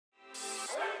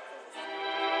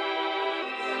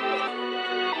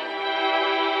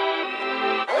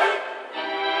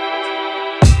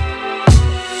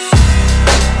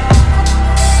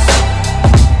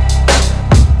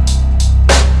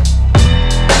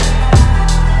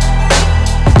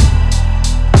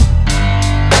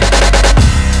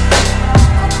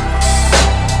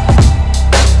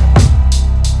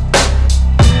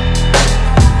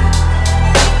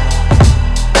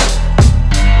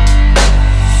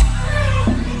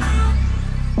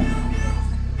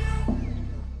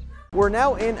We're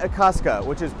now in Akasaka,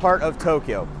 which is part of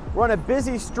Tokyo. We're on a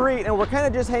busy street and we're kind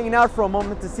of just hanging out for a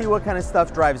moment to see what kind of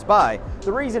stuff drives by.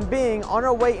 The reason being, on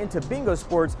our way into Bingo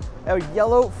Sports, a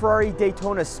yellow Ferrari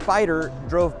Daytona Spider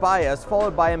drove by us,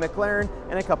 followed by a McLaren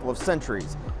and a couple of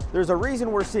Centuries. There's a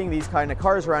reason we're seeing these kind of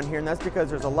cars around here, and that's because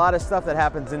there's a lot of stuff that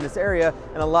happens in this area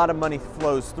and a lot of money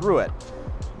flows through it.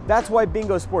 That's why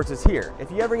Bingo Sports is here.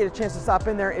 If you ever get a chance to stop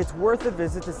in there, it's worth a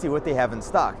visit to see what they have in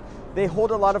stock. They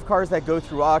hold a lot of cars that go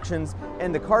through auctions,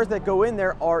 and the cars that go in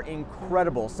there are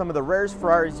incredible. Some of the rarest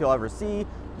Ferraris you'll ever see.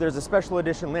 There's a special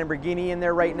edition Lamborghini in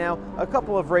there right now, a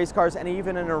couple of race cars, and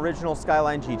even an original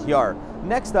Skyline GTR.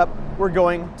 Next up, we're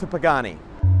going to Pagani.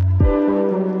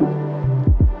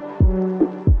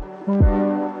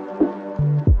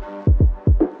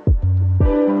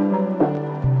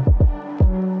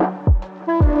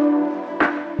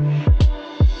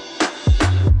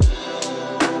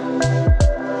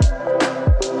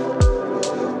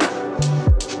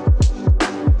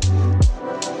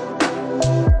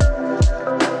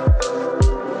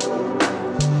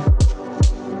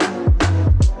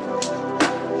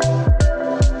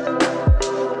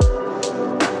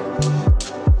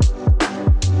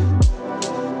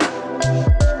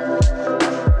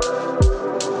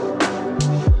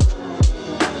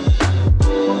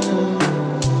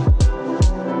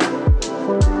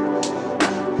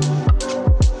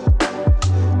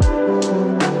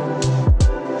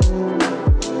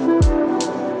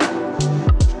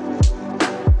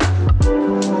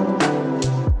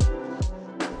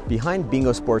 Behind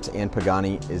Bingo Sports and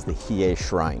Pagani is the Hiei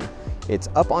Shrine. It's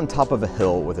up on top of a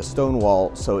hill with a stone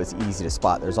wall, so it's easy to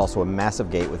spot. There's also a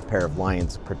massive gate with a pair of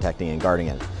lions protecting and guarding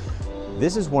it.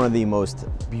 This is one of the most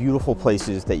beautiful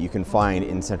places that you can find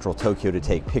in central Tokyo to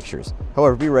take pictures.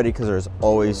 However, be ready because there's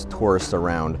always tourists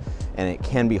around and it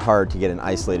can be hard to get an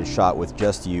isolated shot with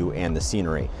just you and the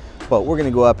scenery. But we're gonna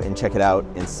go up and check it out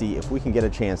and see if we can get a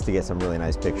chance to get some really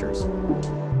nice pictures.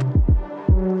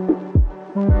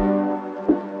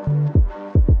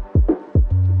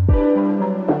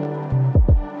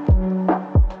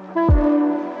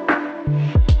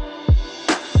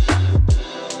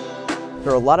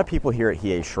 There are a lot of people here at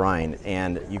Hiei Shrine,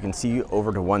 and you can see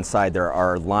over to one side there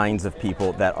are lines of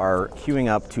people that are queuing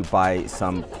up to buy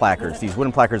some placards. These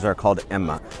wooden placards are called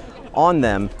emma. On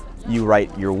them you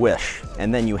write your wish,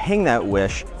 and then you hang that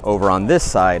wish over on this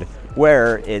side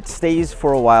where it stays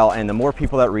for a while, and the more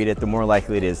people that read it, the more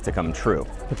likely it is to come true.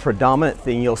 The predominant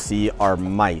thing you'll see are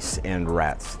mice and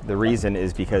rats. The reason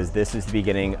is because this is the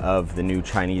beginning of the new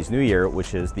Chinese New Year,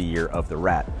 which is the year of the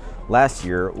rat. Last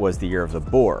year was the year of the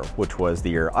boar, which was the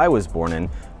year I was born in,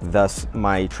 thus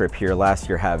my trip here last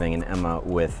year having an emma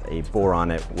with a boar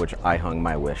on it, which I hung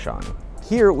my wish on.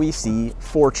 Here we see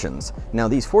fortunes. Now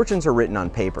these fortunes are written on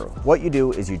paper. What you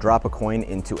do is you drop a coin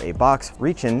into a box,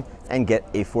 reach in, and get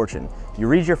a fortune. You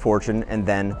read your fortune and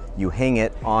then you hang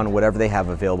it on whatever they have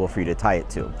available for you to tie it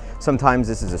to. Sometimes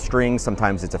this is a string,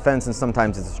 sometimes it's a fence, and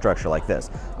sometimes it's a structure like this.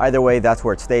 Either way, that's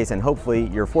where it stays, and hopefully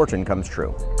your fortune comes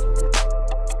true.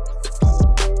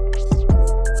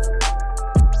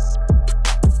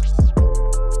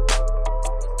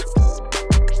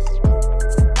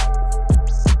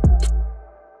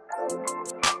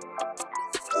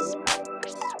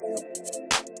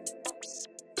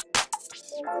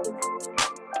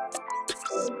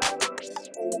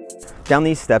 Down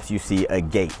these steps you see a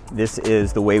gate. This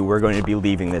is the way we're going to be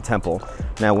leaving the temple.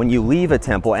 Now when you leave a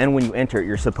temple and when you enter it,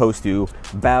 you're supposed to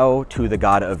bow to the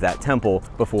god of that temple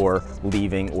before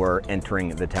leaving or entering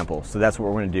the temple. So that's what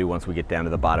we're going to do once we get down to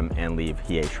the bottom and leave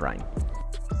Hiei Shrine.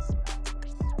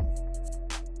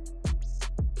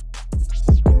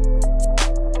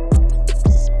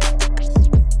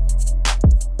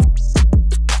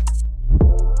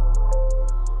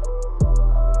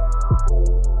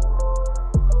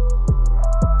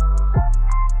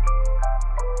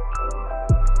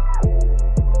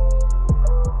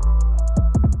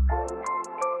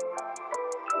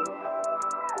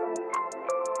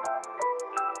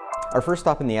 Our first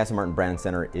stop in the Aston Martin Brand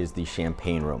Center is the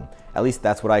Champagne Room. At least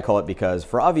that's what I call it because,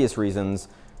 for obvious reasons,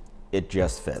 it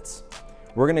just fits.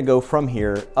 We're gonna go from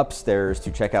here upstairs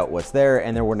to check out what's there,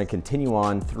 and then we're gonna continue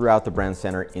on throughout the Brand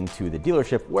Center into the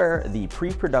dealership where the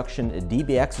pre-production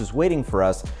DBX is waiting for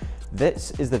us.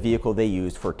 This is the vehicle they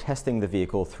used for testing the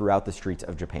vehicle throughout the streets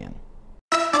of Japan.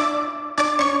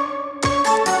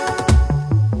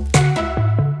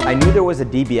 I knew there was a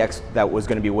DBX that was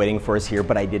going to be waiting for us here,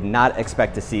 but I did not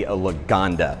expect to see a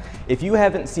Lagonda. If you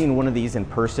haven't seen one of these in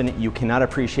person, you cannot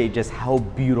appreciate just how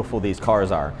beautiful these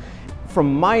cars are.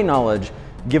 From my knowledge,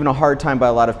 given a hard time by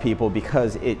a lot of people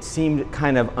because it seemed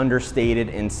kind of understated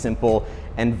and simple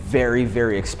and very,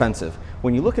 very expensive.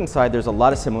 When you look inside, there's a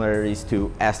lot of similarities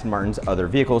to Aston Martin's other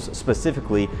vehicles,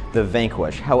 specifically the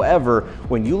Vanquish. However,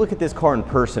 when you look at this car in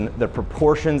person, the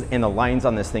proportions and the lines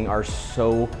on this thing are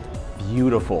so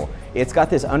beautiful. It's got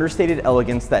this understated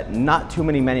elegance that not too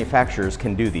many manufacturers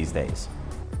can do these days.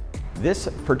 This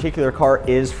particular car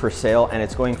is for sale and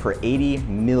it's going for 80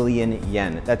 million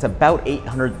yen. That's about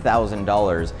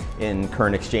 $800,000 in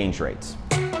current exchange rates.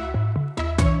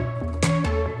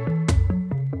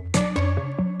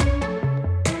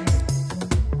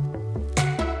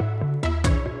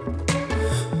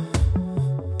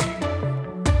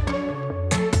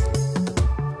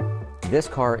 This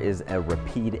car is a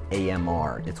Rapide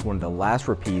AMR. It's one of the last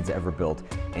Rapides ever built,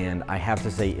 and I have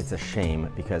to say it's a shame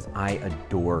because I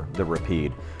adore the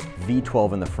Rapide.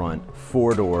 V12 in the front,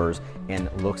 4 doors,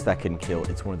 and looks that can kill.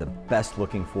 It's one of the best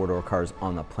looking 4-door cars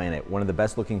on the planet, one of the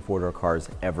best looking 4-door cars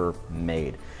ever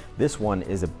made. This one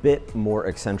is a bit more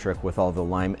eccentric with all the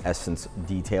lime essence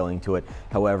detailing to it.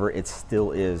 However, it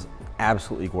still is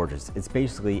absolutely gorgeous. It's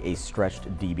basically a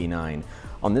stretched DB9.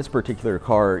 On this particular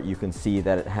car, you can see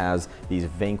that it has these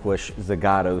Vanquish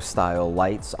Zagato style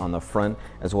lights on the front,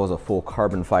 as well as a full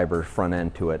carbon fiber front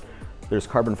end to it. There's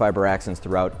carbon fiber accents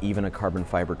throughout, even a carbon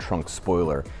fiber trunk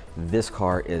spoiler. This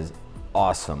car is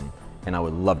awesome, and I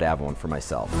would love to have one for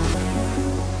myself.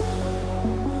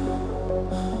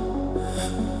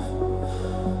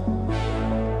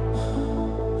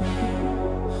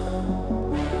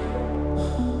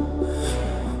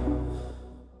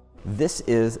 This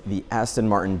is the Aston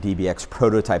Martin DBX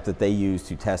prototype that they use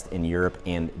to test in Europe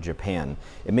and Japan.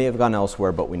 It may have gone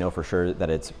elsewhere, but we know for sure that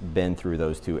it's been through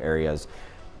those two areas.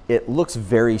 It looks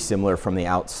very similar from the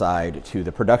outside to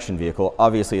the production vehicle.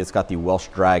 Obviously, it's got the Welsh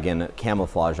Dragon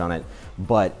camouflage on it,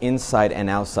 but inside and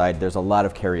outside, there's a lot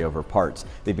of carryover parts.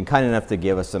 They've been kind enough to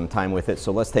give us some time with it,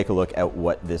 so let's take a look at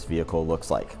what this vehicle looks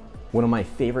like. One of my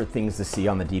favorite things to see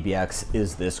on the DBX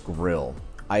is this grille.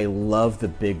 I love the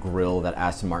big grille that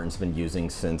Aston Martin's been using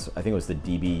since, I think it was the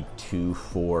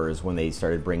DB24 is when they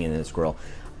started bringing in this grille.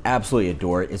 Absolutely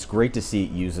adore it. It's great to see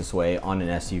it used this way on an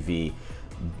SUV.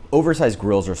 Oversized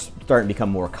grilles are starting to become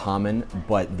more common,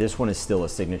 but this one is still a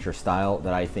signature style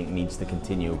that I think needs to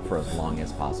continue for as long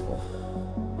as possible.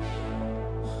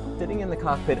 Sitting in the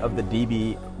cockpit of the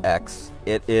DBX,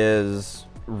 it is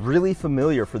really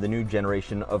familiar for the new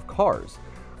generation of cars.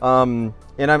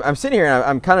 And I'm sitting here and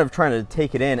I'm kind of trying to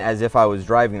take it in as if I was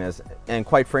driving this, and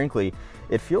quite frankly,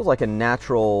 it feels like a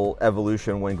natural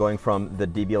evolution when going from the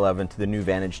DB11 to the new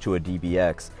Vantage to a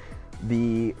DBX.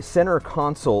 The center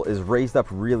console is raised up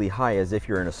really high as if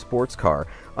you're in a sports car.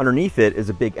 Underneath it is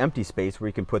a big empty space where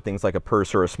you can put things like a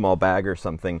purse or a small bag or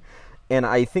something. And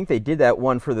I think they did that,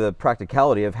 one, for the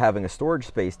practicality of having a storage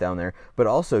space down there, but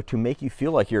also to make you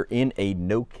feel like you're in a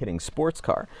no-kidding sports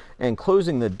car. And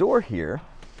closing the door here,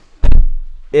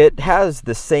 it has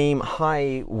the same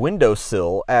high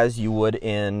windowsill as you would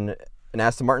in an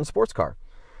Aston Martin sports car.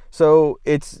 So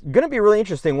it's going to be really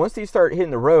interesting. Once these start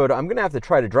hitting the road, I'm going to have to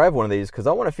try to drive one of these because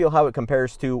I want to feel how it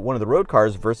compares to one of the road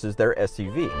cars versus their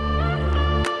SUV.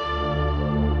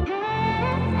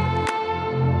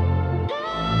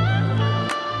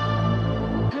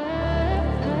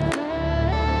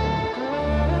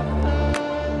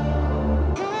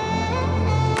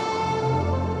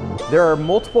 There are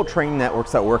multiple train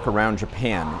networks that work around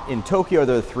Japan. In Tokyo,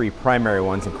 there are 3 primary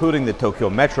ones, including the Tokyo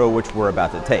Metro, which we're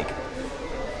about to take.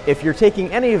 If you're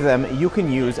taking any of them, you can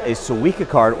use a Suica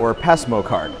card or a Pasmo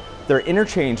card. They're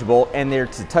interchangeable and they're a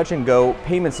touch and go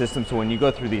payment system, so when you go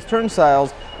through these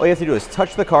turnstiles, all you have to do is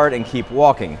touch the card and keep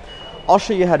walking. I'll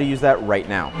show you how to use that right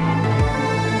now.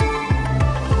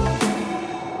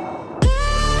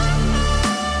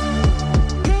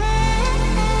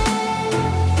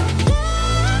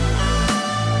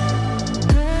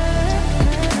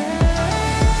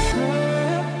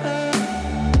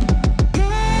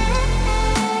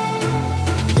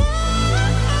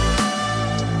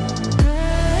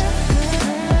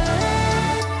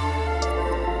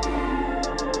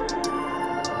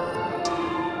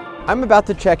 I'm about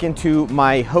to check into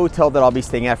my hotel that I'll be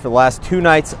staying at for the last 2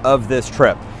 nights of this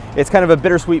trip. It's kind of a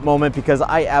bittersweet moment because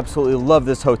I absolutely love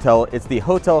this hotel. It's the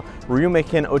Hotel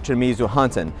Ryumeikan Ochanomizu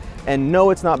Honten. And no,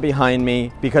 it's not behind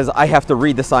me because I have to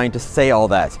read the sign to say all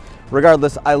that.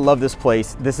 Regardless, I love this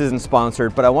place. This isn't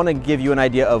sponsored, but I want to give you an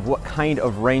idea of what kind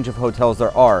of range of hotels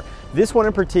there are. This one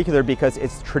in particular because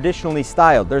it's traditionally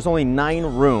styled. There's only 9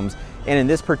 rooms, and in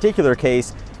this particular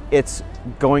case, it's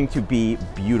going to be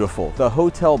beautiful. The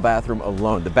hotel bathroom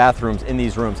alone, the bathrooms in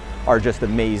these rooms are just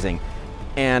amazing.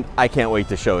 And I can't wait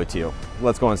to show it to you.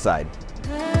 Let's go inside.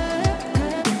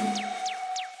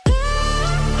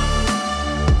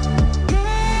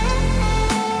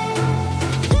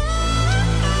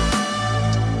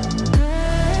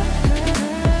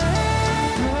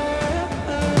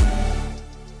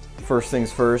 first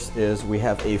things first is we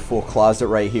have a full closet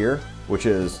right here, which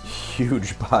is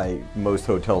huge by most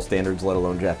hotel standards, let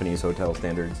alone Japanese hotel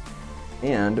standards.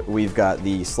 And we've got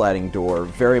the sliding door,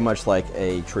 very much like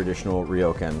a traditional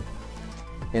ryokan.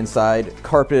 Inside,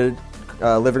 carpeted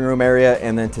living room area,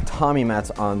 and then tatami mats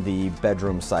on the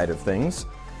bedroom side of things.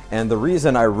 And the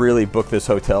reason I really booked this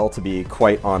hotel, to be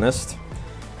quite honest,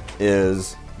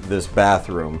 is this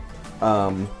bathroom.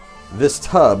 This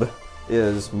tub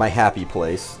is my happy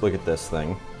place. Look at this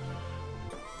thing.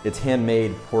 It's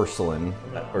handmade porcelain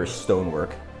or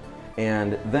stonework.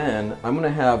 And then I'm gonna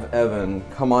have Evan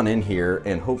come on in here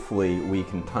and hopefully we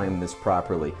can time this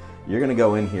properly. You're gonna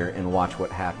go in here and watch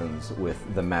what happens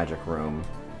with the magic room.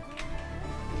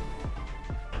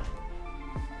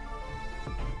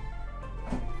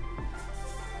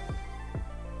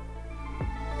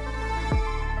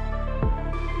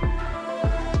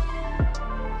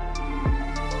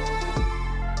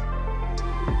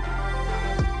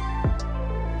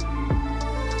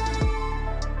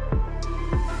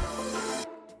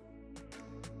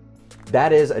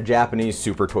 That is a Japanese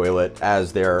super toilet,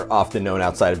 as they're often known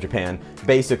outside of Japan.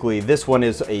 Basically, this one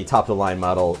is a top-of-the-line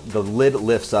model. The lid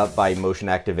lifts up by motion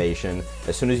activation.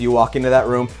 As soon as you walk into that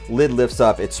room, lid lifts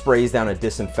up, it sprays down a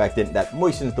disinfectant that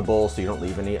moistens the bowl so you don't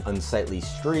leave any unsightly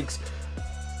streaks.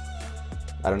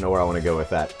 I don't know where I want to go with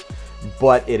that.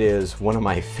 But it is one of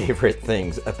my favorite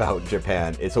things about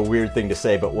Japan. It's a weird thing to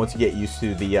say, but once you get used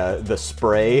to the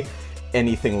spray,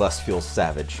 anything less feels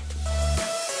savage.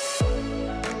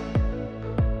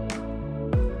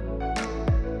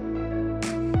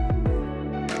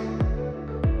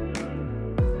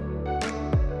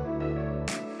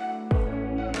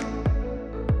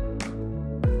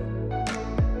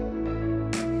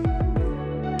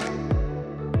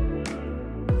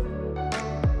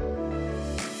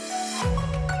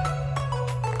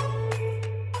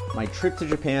 My trip to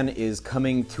Japan is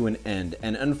coming to an end,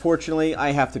 and unfortunately,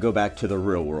 I have to go back to the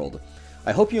real world.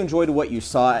 I hope you enjoyed what you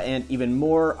saw, and even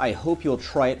more, I hope you'll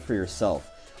try it for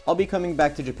yourself. I'll be coming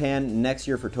back to Japan next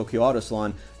year for Tokyo Auto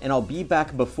Salon, and I'll be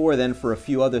back before then for a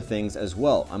few other things as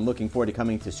well. I'm looking forward to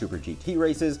coming to Super GT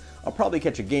races. I'll probably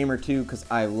catch a game or two because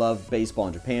I love baseball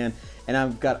in Japan, and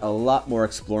I've got a lot more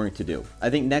exploring to do.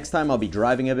 I think next time I'll be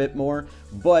driving a bit more,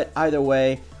 but either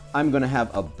way, I'm gonna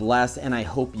have a blast, and I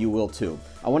hope you will too.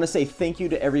 I wanna say thank you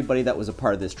to everybody that was a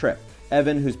part of this trip.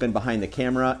 Evan, who's been behind the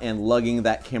camera and lugging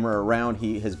that camera around,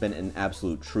 he has been an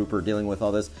absolute trooper dealing with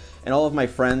all this, and all of my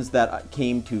friends that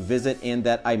came to visit and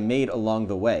that I made along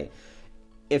the way.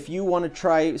 If you wanna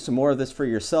try some more of this for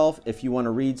yourself, if you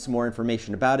wanna read some more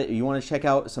information about it, if you wanna check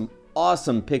out some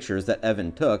awesome pictures that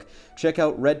Evan took, check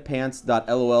out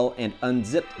redpants.lol and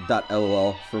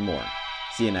unzipped.lol for more.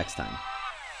 See you next time.